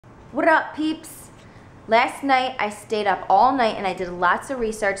What up, peeps? Last night I stayed up all night and I did lots of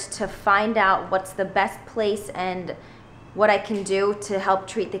research to find out what's the best place and what I can do to help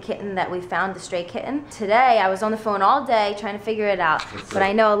treat the kitten that we found, the stray kitten. Today I was on the phone all day trying to figure it out, but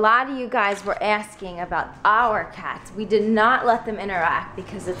I know a lot of you guys were asking about our cats. We did not let them interact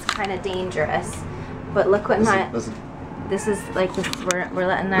because it's kind of dangerous. But look what this is like. We're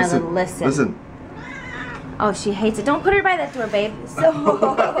letting Nyla listen. Oh, she hates it. Don't put her by that door, babe. So,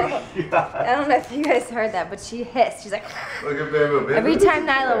 I don't know if you guys heard that, but she hissed. She's like, look at Bamboo. Every time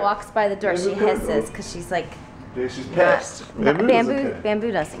Nyla walks by the door, she hisses because she's like, she's pissed.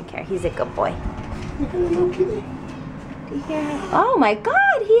 Bamboo doesn't care. He's a good boy. Look at the little kitty. Do you hear him? Oh my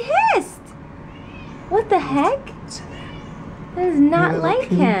God, he hissed. What the heck? That is not like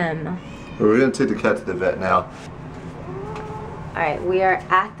him. We're going to take the cat to the vet now. All right, we are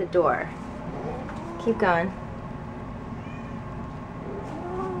at the door. Keep going.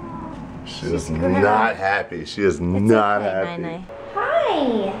 She is not happy. She is not happy. Nai.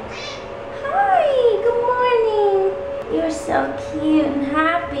 Hi. Hi. Good morning. You're so cute and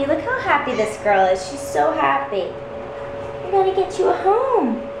happy. Look how happy this girl is. She's so happy. We're gonna get you a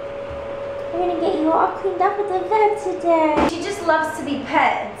home. We're gonna get you all cleaned up at the vet today. She just loves to be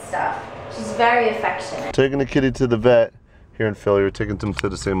pet and stuff. She's very affectionate. Taking the kitty to the vet. Here in Philly, we're taking them to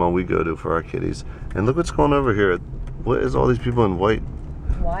the same one we go to for our kitties. And look what's going over here. What is all these people in white?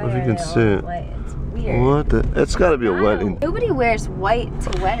 Why if you can see it. It's weird. What the? It's got to be a wedding. Nobody wears white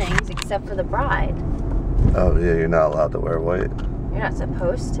to weddings except for the bride. Oh yeah, you're not allowed to wear white. You're not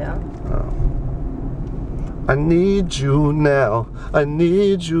supposed to. Oh. I need you now. I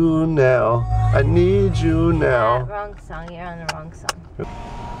need you now. I need you now. Wrong song. You're on the wrong song.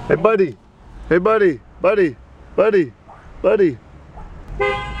 Hey buddy. Hey buddy. Buddy. Buddy. Buddy.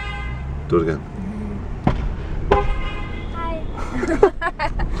 Do it again. Hi.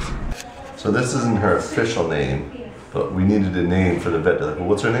 So this isn't her official name, but we needed a name for the vet. They're like, well,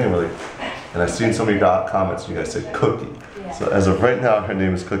 what's her name? We're like, and I've seen so many comments, you guys said Cookie. Yeah. So as of right now, her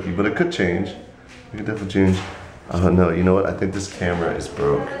name is Cookie, but it could change. It could definitely change. Oh no, you know what? I think this camera is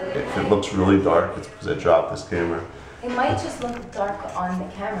broke. If it looks really dark, it's because I dropped this camera. It might just look dark on the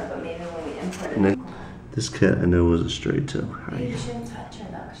camera, but maybe when we import it. This cat I know was a stray too. You shouldn't touch her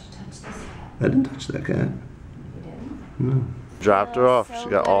though, because you touched this cat. I didn't touch that cat. You didn't? No. Dropped her off. So she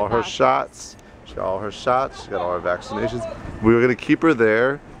got all her shots. She got all her shots. She got all her vaccinations. We were gonna keep her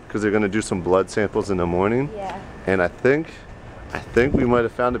there because they're gonna do some blood samples in the morning. Yeah. And I think we might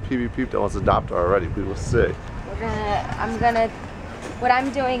have found a PB Peep that wants to adopt her already. We will see. What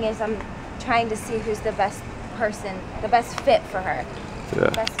I'm doing is I'm trying to see who's the best person, the best fit for her. Yeah.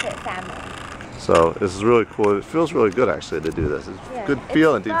 The best fit family. So this is really cool. It feels really good actually to do this. It's a good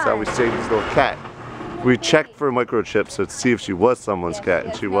feeling. It's how we saved this little cat. We checked for microchips to see if she was someone's cat,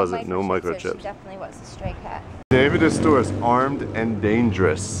 and she wasn't. No microchips. So she definitely was a stray cat. The name of this store is Armed and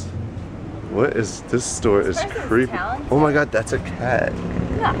Dangerous. What is this store? Is creepy. Oh my God, that's a cat.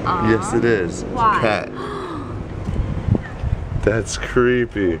 Yes, it is. Why? It's a cat. That's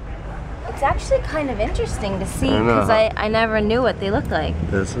creepy. It's actually kind of interesting to see because I never knew what they looked like.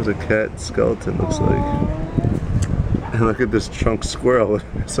 That's what a cat skeleton looks like. And look at this drunk squirrel with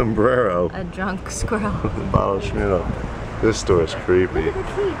a sombrero. A drunk squirrel. With a bottle of Smirnoff. This store is creepy. Look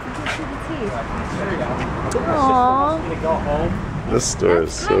at the teeth. You can see the teeth. Aww. This store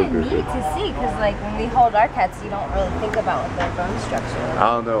is so creepy. That's kind of neat to see because like when we hold our cats, you don't really think about what their bone structure is. I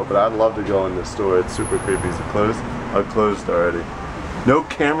don't know, but I'd love to go in this store. It's super creepy. Is it closed? Oh, closed already. No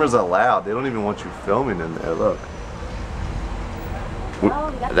cameras allowed. They don't even want you filming in there. Look. Oh,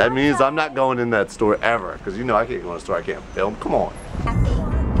 that means I'm not going in that store ever, because you know I can't go in a store I can't film. Come on.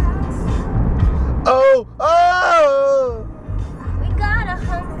 Oh! Oh! We got a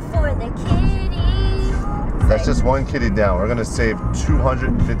home for the kitty. That's just one kitty down. We're gonna save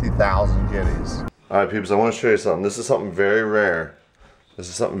 250,000 kitties. All right, peeps. I want to show you something. This is something very rare. This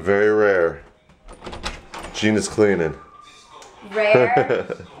is something very rare. Gina's cleaning. Rare?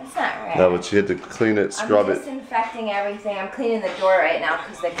 It's not rare. No, but she had to clean it, scrub it. I'm disinfecting everything. I'm cleaning the door right now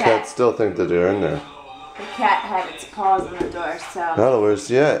because the cat. Cats still think that they're in there. The cat had its paws on the door, so. Nyla, where's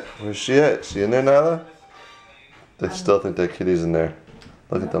she at? Where's she at? She in there, Nyla? They still think that kitty's in there.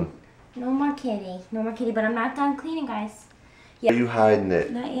 Look at them. No more kitty. No more kitty, but I'm not done cleaning, guys. Yeah. Are you hiding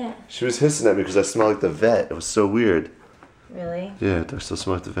it? Not yet. She was hissing at me because I smell like the vet. It was so weird. Really? Yeah, do I still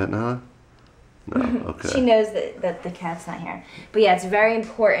smell like the vet, Nyla? No, okay. She knows that the cat's not here. But yeah, it's very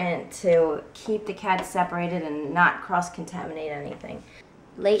important to keep the cats separated and not cross-contaminate anything.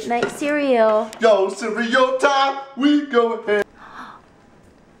 Late night cereal. Yo, cereal time, we go ahead.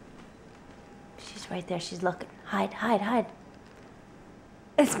 She's right there, she's looking. Hide, hide, hide.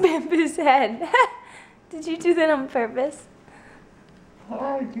 It's Bamboo's head. Did you do that on purpose?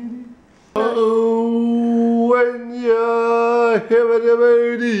 Hi, kitty. Oh, when you're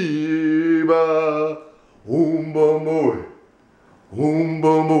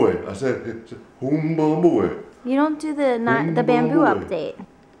I said, You don't do the bamboo update.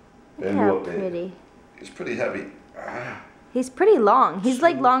 Look how Bamboo update. pretty. He's pretty heavy. Ah. He's pretty long. He's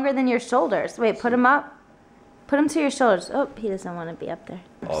like longer than your shoulders. Wait, put him up. Put him to your shoulders. Oh, he doesn't want to be up there.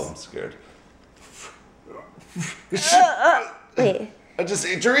 Oh, I'm scared. Wait. I just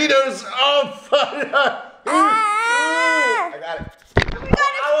ate Doritos. Oh, fuck. Ah! I got it. Oh my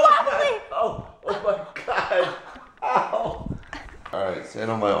god, it's wobbly! Oh my god. Ow. All right, stand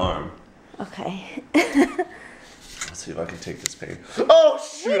on my arm. Okay. Let's see if I can take this pain. Oh,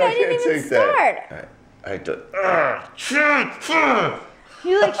 shoot, Wait, I I didn't can't even take start. that. All right, I do it.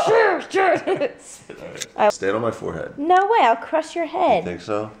 You're like, sure. Stand on my forehead. No way, I'll crush your You head. think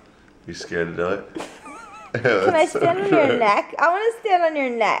so? You scared to do it? Can I stand on your neck? I want to stand on your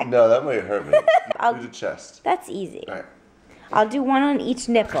neck. No, that might hurt me. I'll- Do the chest. That's easy. All right. I'll do one on each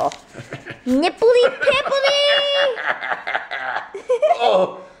nipple. Nipply pipply!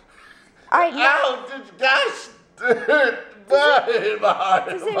 Oh, All right, now. ow, gosh. Does it really?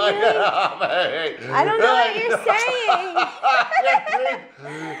 I don't know what you're saying.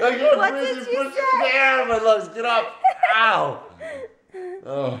 I can't What breathe. did You're you pushing say? me out of my lungs. Get up. Ow.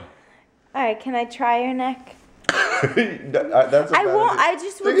 Oh. All right, can I try your neck? That's a I bad won't. idea. I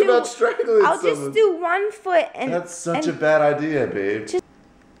just will Think do. about strangling I'll someone. just do one foot and. That's such a and- bad idea, babe. Just-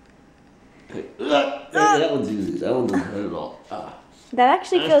 That one's easy. That one doesn't hurt at all. Ah. That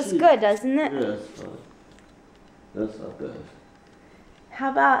actually feels Actually- good, doesn't it? Yeah, that's fine. That's not bad.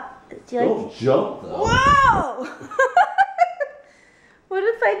 How about? Do you like? Don't jump though. Whoa! What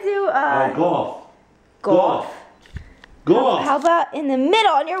if I do Golf. golf? Golf. How about in the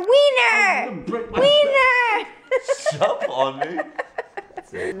middle on your wiener? Wiener! Jump on me.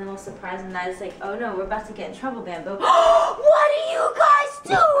 And then we'll surprise him and I was like, oh no, we're about to get in trouble, Bamboo. What are you guys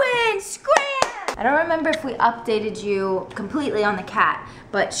doing? Scram! I don't remember if we updated you completely on the cat,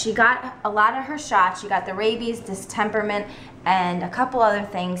 but she got a lot of her shots. She got the rabies, distemperament, and a couple other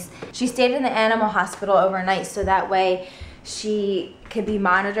things. She stayed in the animal hospital overnight so that way she could be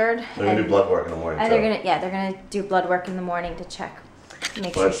monitored. They're gonna do blood work in the morning. And too. they're gonna do blood work in the morning to check,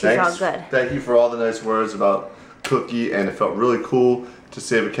 make But sure she's all good. Thank you for all the nice words about Cookie, and it felt really cool to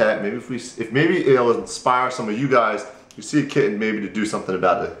save a cat. Maybe if maybe it'll inspire some of you guys who see a kitten, maybe to do something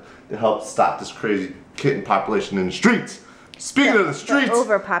about it to help stop this crazy kitten population in the streets. Speaking of the streets, I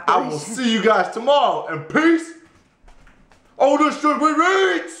overpopulation. will see you guys tomorrow, and peace. Oh, this should we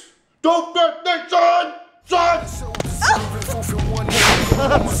reach? Don't bet nation, son.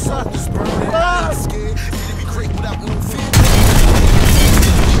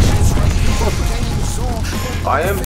 I am